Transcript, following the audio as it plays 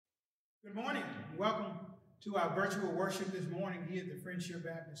Good morning. Welcome to our virtual worship this morning here at the Friendship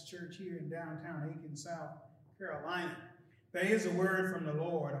Baptist Church here in downtown Aiken, South Carolina. There is a word from the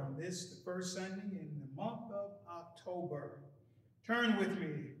Lord on this, the first Sunday in the month of October. Turn with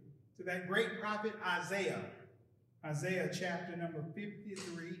me to that great prophet Isaiah. Isaiah chapter number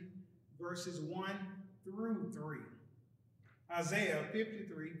 53, verses 1 through 3. Isaiah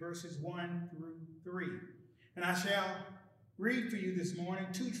 53, verses 1 through 3. And I shall read for you this morning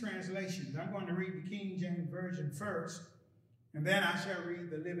two translations. I'm going to read the King James Version first, and then I shall read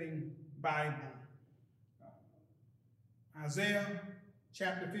the Living Bible. Isaiah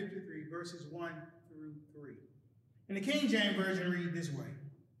chapter 53, verses 1 through 3. And the King James Version read this way: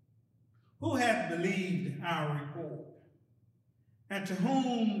 Who hath believed our report? And to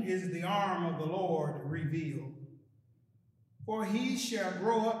whom is the arm of the Lord revealed? For he shall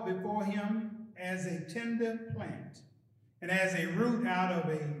grow up before him as a tender plant, and as a root out of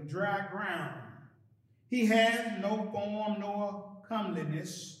a dry ground. He hath no form nor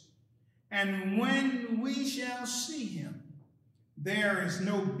comeliness, and when we shall see him, there is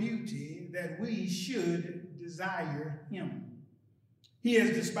no beauty that we should desire him. He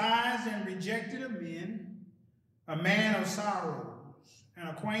is despised and rejected of men, a man of sorrows, and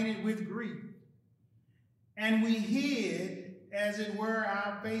acquainted with grief. And we hid, as it were,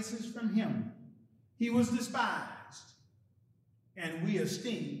 our faces from him. He was despised, and we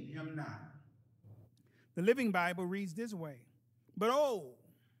esteemed him not. The Living Bible reads this way: But oh,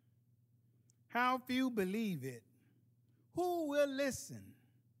 how few believe it. Who will listen?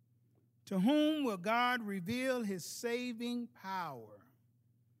 To whom will God reveal his saving power?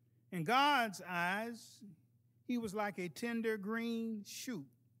 In God's eyes, he was like a tender green shoot,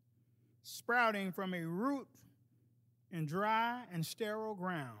 sprouting from a root in dry and sterile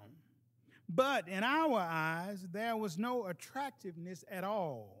ground. But in our eyes, there was no attractiveness at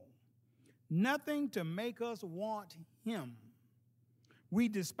all, nothing to make us want him. We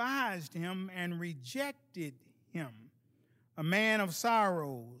despised him and rejected him, a man of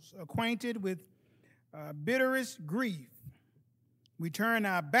sorrows, acquainted with bitterest grief. We turned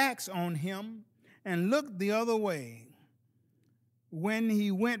our backs on him and looked the other way when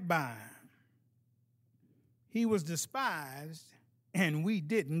he went by. He was despised, and we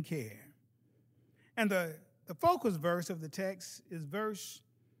didn't care. And the focus verse of the text is verse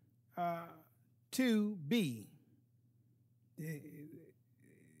 2b.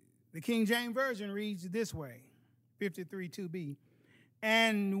 The King James Version reads this way, 53 2b.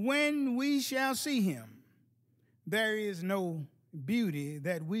 And when we shall see him, there is no beauty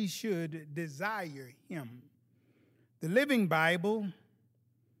that we should desire him. The Living Bible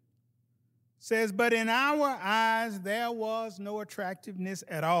says, but in our eyes there was no attractiveness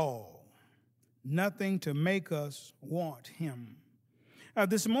at all, nothing to make us want him.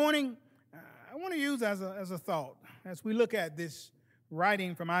 This morning, I want to use as a thought, as we look at this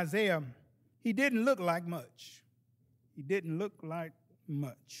writing from Isaiah, he didn't look like much. He didn't look like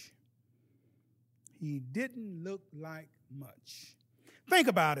much. He didn't look like much. Think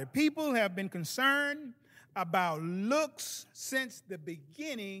about it. People have been concerned about looks since the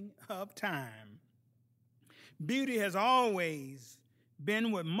beginning of time. Beauty has always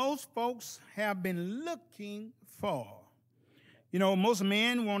been what most folks have been looking for. You know, most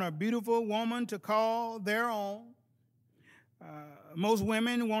men want a beautiful woman to call their own. Most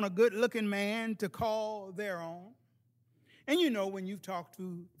women want a good-looking man to call their own. And you know, when you've talked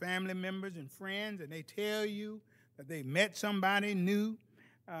to family members and friends and they tell you that they met somebody new,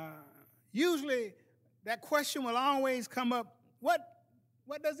 usually that question will always come up: what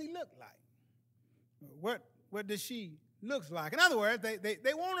does he look like? What does she look like? In other words,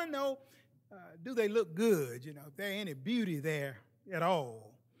 they want to know, do they look good? You know, if there any beauty there at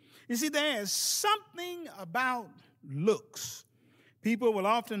all. You see, there is something about looks. People will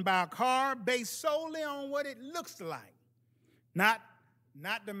often buy a car based solely on what it looks like, not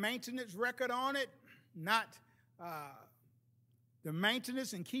the maintenance record on it, not the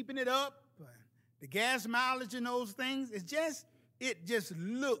maintenance and keeping it up, the gas mileage and those things. It just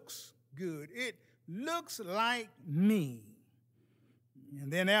looks good. It looks like me.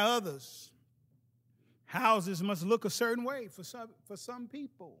 And then there are others. Houses must look a certain way for some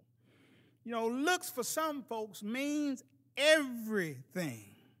people. You know, looks for some folks means everything.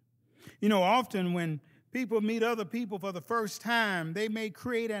 You know, often when people meet other people for the first time, they may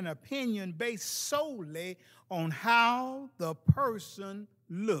create an opinion based solely on how the person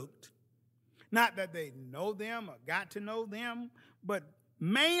looked. Not that they know them or got to know them, but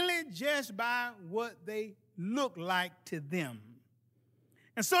mainly just by what they look like to them.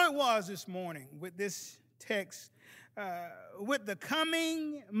 And so it was this morning with this text with the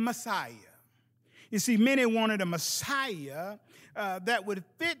coming Messiah. You see, many wanted a Messiah that would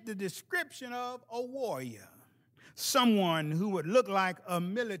fit the description of a warrior, someone who would look like a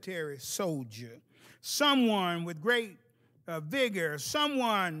military soldier, someone with great vigor,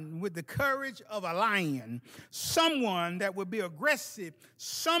 someone with the courage of a lion, someone that would be aggressive,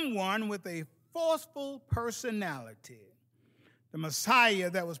 someone with a forceful personality. The Messiah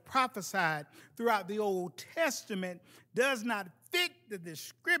that was prophesied throughout the Old Testament does not fit the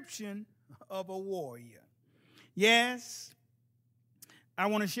description of a warrior. Yes, I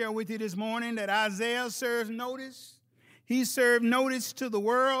want to share with you this morning that Isaiah serves notice. He served notice to the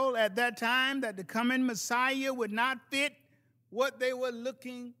world at that time that the coming Messiah would not fit what they were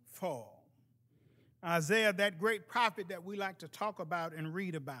looking for. Isaiah, that great prophet that we like to talk about and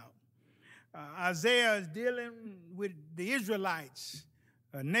read about. Isaiah is dealing with the Israelites,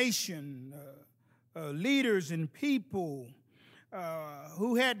 a nation, leaders and people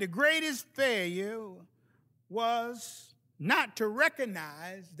who had the greatest failure was not to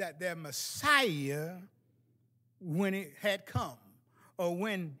recognize that their Messiah when it had come or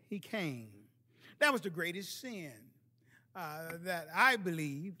when he came. That was the greatest sin that I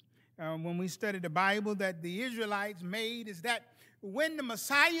believe when we study the Bible that the Israelites made, is that when the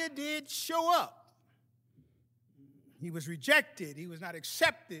Messiah did show up, he was rejected, he was not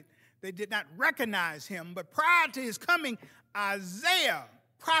accepted, they did not recognize him. But prior to his coming, Isaiah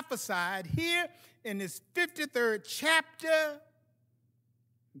prophesied here in this 53rd chapter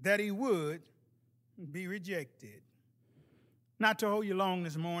that he would be rejected. Not to hold you long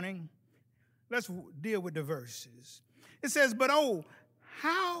this morning, let's deal with the verses. It says, but oh,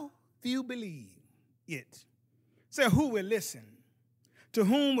 how few believe it. So who will listen? To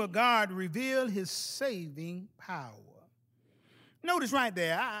whom will God reveal his saving power? Notice right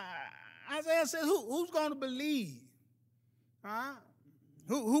there, Isaiah says, who's going to believe?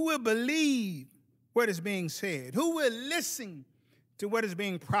 Who will believe what is being said? Who will listen to what is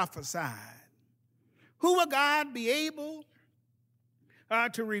being prophesied? Who will God be able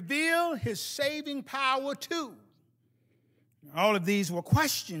to reveal his saving power to? All of these were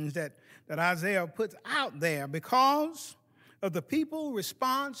questions that Isaiah puts out there because of the people's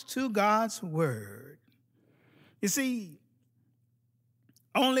response to God's word. You see,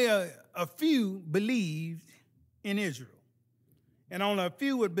 only a few believed in Israel, and only a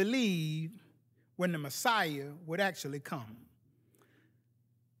few would believe when the Messiah would actually come.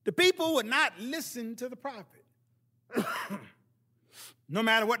 The people would not listen to the prophet, no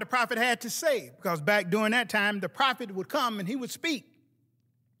matter what the prophet had to say, because back during that time, the prophet would come and he would speak.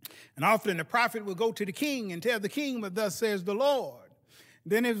 And often the prophet would go to the king and tell the king what thus says the Lord.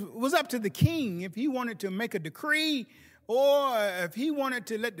 Then it was up to the king if he wanted to make a decree or if he wanted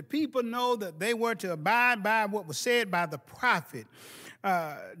to let the people know that they were to abide by what was said by the prophet.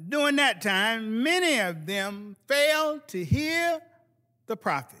 During that time, many of them failed to hear the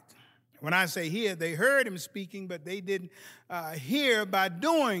prophet. When I say hear, they heard him speaking, but they didn't hear by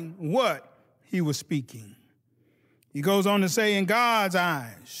doing what he was speaking. He goes on to say, in God's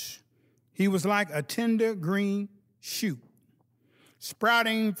eyes, he was like a tender green shoot,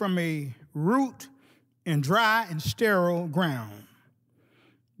 sprouting from a root in dry and sterile ground.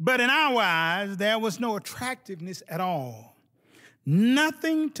 But in our eyes, there was no attractiveness at all,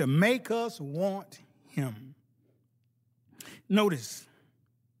 nothing to make us want him. Notice,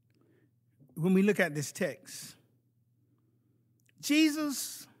 when we look at this text,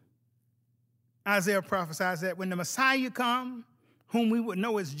 Jesus, Isaiah prophesies that when the Messiah comes, whom we would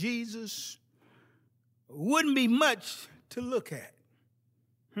know as Jesus, wouldn't be much to look at.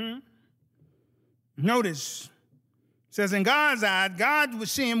 Notice, it says in God's eyes, God would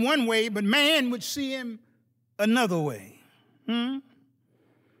see him one way, but man would see him another way. Can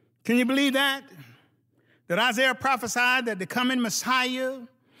you believe that? That Isaiah prophesied that the coming Messiah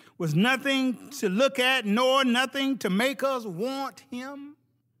was nothing to look at, nor nothing to make us want him?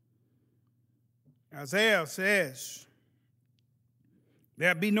 Isaiah says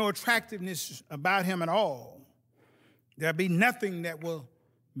there'll be no attractiveness about him at all. There'll be nothing that will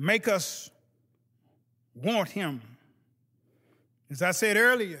make us want him. As I said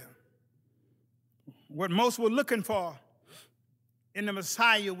earlier, what most were looking for in the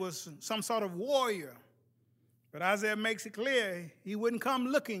Messiah was some sort of warrior. But Isaiah makes it clear he wouldn't come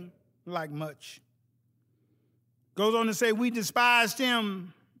looking like much. Goes on to say, we despised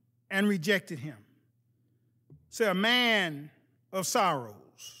him and rejected him. So a man of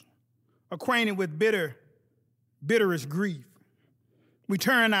sorrows, acquainted with bitterest grief. We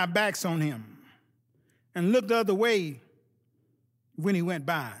turned our backs on him and looked the other way when he went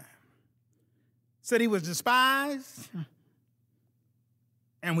by. said he was despised,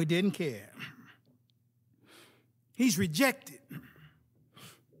 and we didn't care. He's rejected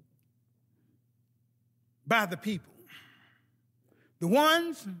by the people. The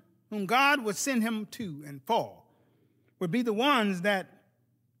ones whom God would send him to and for would be the ones that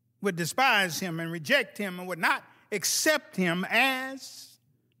would despise him and reject him and would not accept him as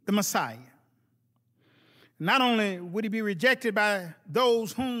the Messiah. Not only would he be rejected by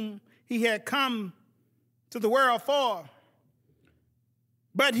those whom he had come to the world for,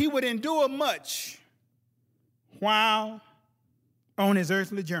 but he would endure much while on his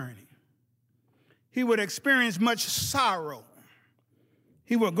earthly journey. He would experience much sorrow.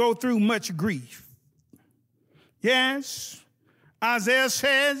 He would go through much grief. Yes, Isaiah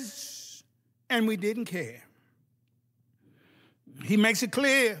says, and we didn't care. He makes it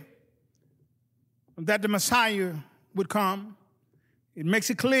clear that the Messiah would come. It makes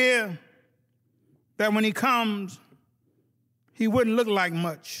it clear that when he comes, he wouldn't look like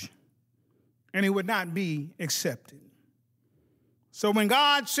much, and he would not be accepted. So when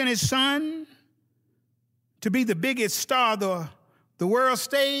God sent his son to be the biggest star the world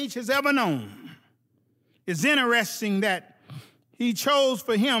stage has ever known, it's interesting that he chose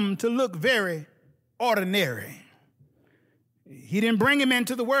for him to look very ordinary. He didn't bring him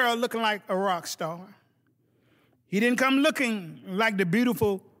into the world looking like a rock star. He didn't come looking like the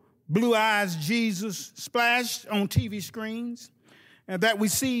beautiful blue eyes Jesus splashed on TV screens and that we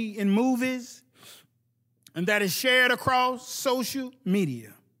see in movies and that is shared across social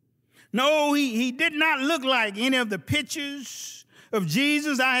media. No, he did not look like any of the pictures of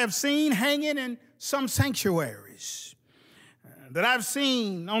Jesus I have seen hanging in some sanctuaries that I've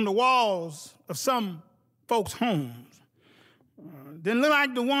seen on the walls of some folks' homes. Didn't look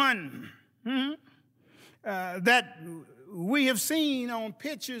like the one that we have seen on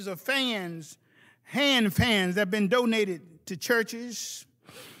pictures of fans, hand fans that have been donated to churches.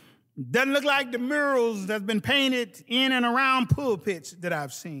 Doesn't look like the murals that's been painted in and around pulpits that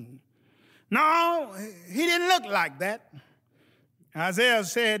I've seen. No, he didn't look like that. Isaiah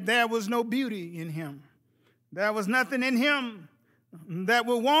said there was no beauty in him. There was nothing in him that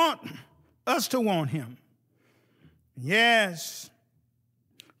would want us to want him. Yes,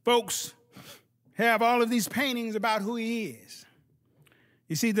 folks have all of these paintings about who he is.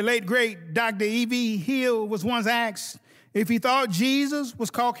 You see, the late, great Dr. E.V. Hill was once asked if he thought Jesus was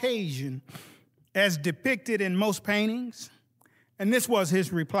Caucasian, as depicted in most paintings. And this was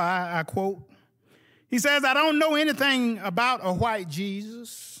his reply, I quote. He says, "I don't know anything about a white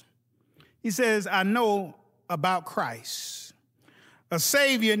Jesus." He says, "I know about Christ, a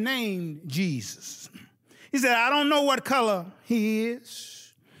Savior named Jesus." He said, "I don't know what color he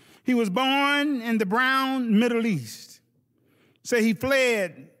is. He was born in the brown Middle East. So he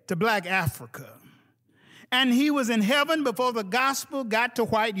fled to black Africa. And he was in heaven before the gospel got to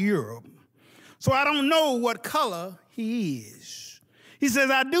white Europe. So I don't know what color he is." He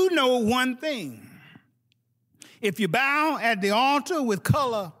says, "I do know one thing. If you bow at the altar with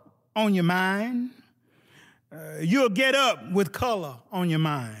color on your mind, you'll get up with color on your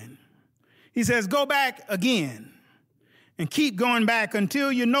mind." He says, "Go back again and keep going back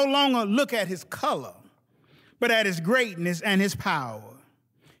until you no longer look at his color, but at his greatness and his power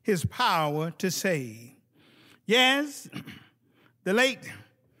to save." Yes, the late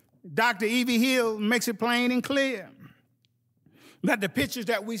Dr. E.V. Hill makes it plain and clear that the pictures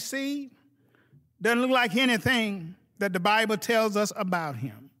that we see doesn't look like anything that the Bible tells us about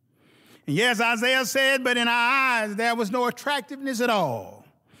him. And yes, Isaiah said, but in our eyes there was no attractiveness at all.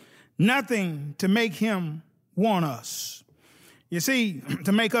 Nothing to make him want us. You see,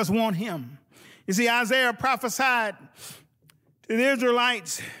 to make us want him. You see, Isaiah prophesied to the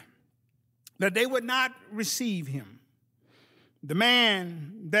Israelites that they would not receive him, the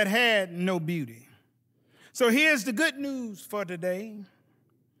man that had no beauty. So here's the good news for today.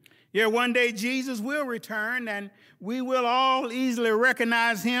 Yeah, one day Jesus will return, and we will all easily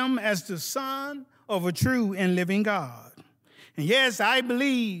recognize him as the Son of a true and living God. And yes, I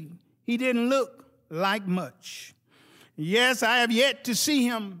believe he didn't look like much. Yes, I have yet to see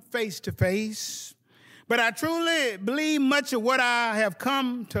him face to face, but I truly believe much of what I have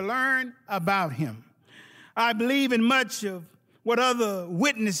come to learn about him. I believe in much of what other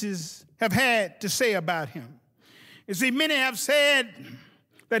witnesses have had to say about him. You see, many have said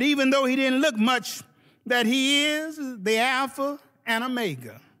that even though he didn't look much, that he is the Alpha and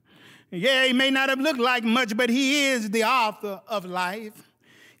Omega. Yeah, he may not have looked like much, but he is the author of life.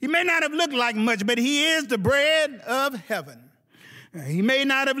 He may not have looked like much, but he is the bread of heaven. He may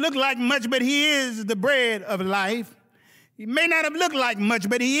not have looked like much, but he is the bread of life. He may not have looked like much,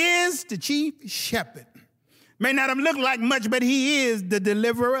 but he is the chief shepherd. May not have looked like much, but he is the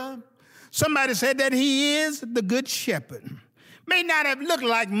deliverer. Somebody said that he is the good shepherd. May not have looked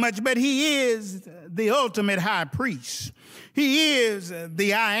like much, but he is the ultimate high priest. He is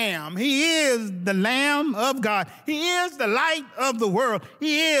the I am. He is the Lamb of God. He is the light of the world.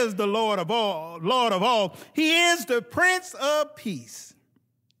 He is the Lord of all. He is the Prince of Peace.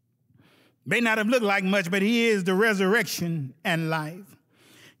 May not have looked like much, but he is the resurrection and life.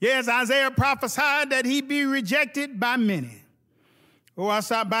 Yes, Isaiah prophesied that he'd be rejected by many. Oh, I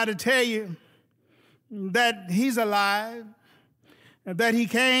stopped by to tell you that he's alive, that he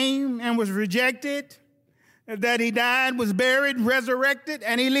came and was rejected, that he died, was buried, resurrected,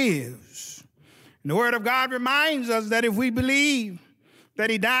 and he lives. And the Word of God reminds us that if we believe that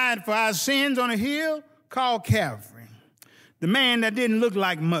he died for our sins on a hill called Calvary, the man that didn't look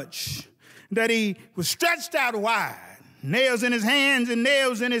like much, that he was stretched out wide, nails in his hands and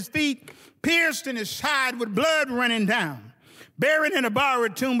nails in his feet, pierced in his side with blood running down, buried in a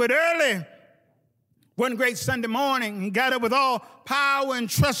borrowed tomb. But early, one great Sunday morning, he got up with all power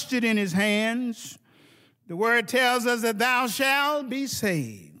entrusted in his hands. The word tells us that thou shalt be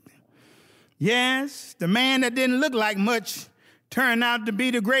saved. Yes, the man that didn't look like much turned out to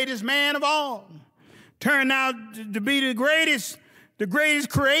be the greatest man of all. Turned out to be the greatest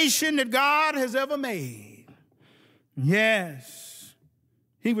creation that God has ever made. Yes,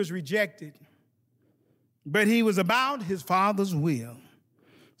 he was rejected, but he was about his Father's will.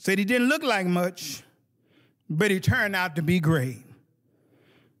 Said he didn't look like much, but he turned out to be great.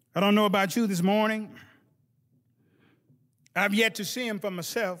 I don't know about you this morning. I've yet to see him for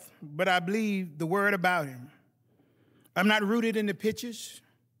myself, but I believe the word about him. I'm not rooted in the pictures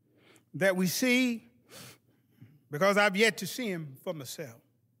that we see because I've yet to see him for myself.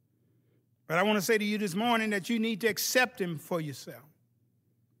 But I want to say to you this morning that you need to accept him for yourself.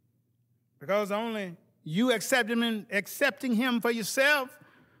 Because only you accepting him for yourself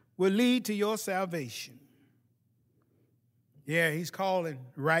will lead to your salvation. Yeah, he's calling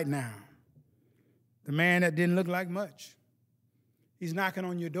right now. The man that didn't look like much. He's knocking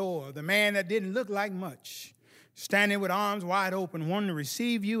on your door. The man that didn't look like much, standing with arms wide open, wanting to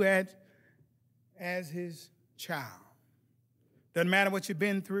receive you as his child. Doesn't matter what you've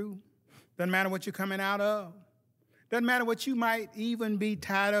been through. Doesn't matter what you're coming out of. Doesn't matter what you might even be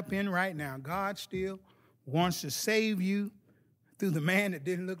tied up in right now. God still wants to save you through the man that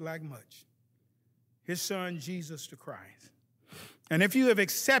didn't look like much. His son, Jesus the Christ. And if you have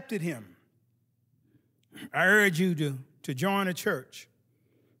accepted him, I urge you to join a church.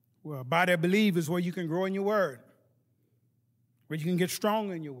 Well, Body of Believers, where you can grow in your word, where you can get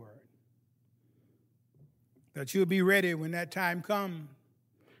strong in your word, that you'll be ready when that time comes,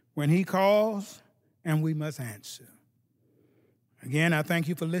 when he calls and we must answer. Again, I thank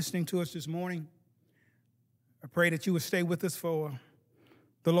you for listening to us this morning. I pray that you will stay with us for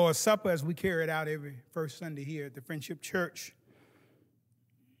the Lord's Supper as we carry it out every first Sunday here at the Friendship Church.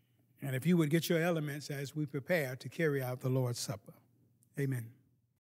 And if you would get your elements as we prepare to carry out the Lord's Supper. Amen.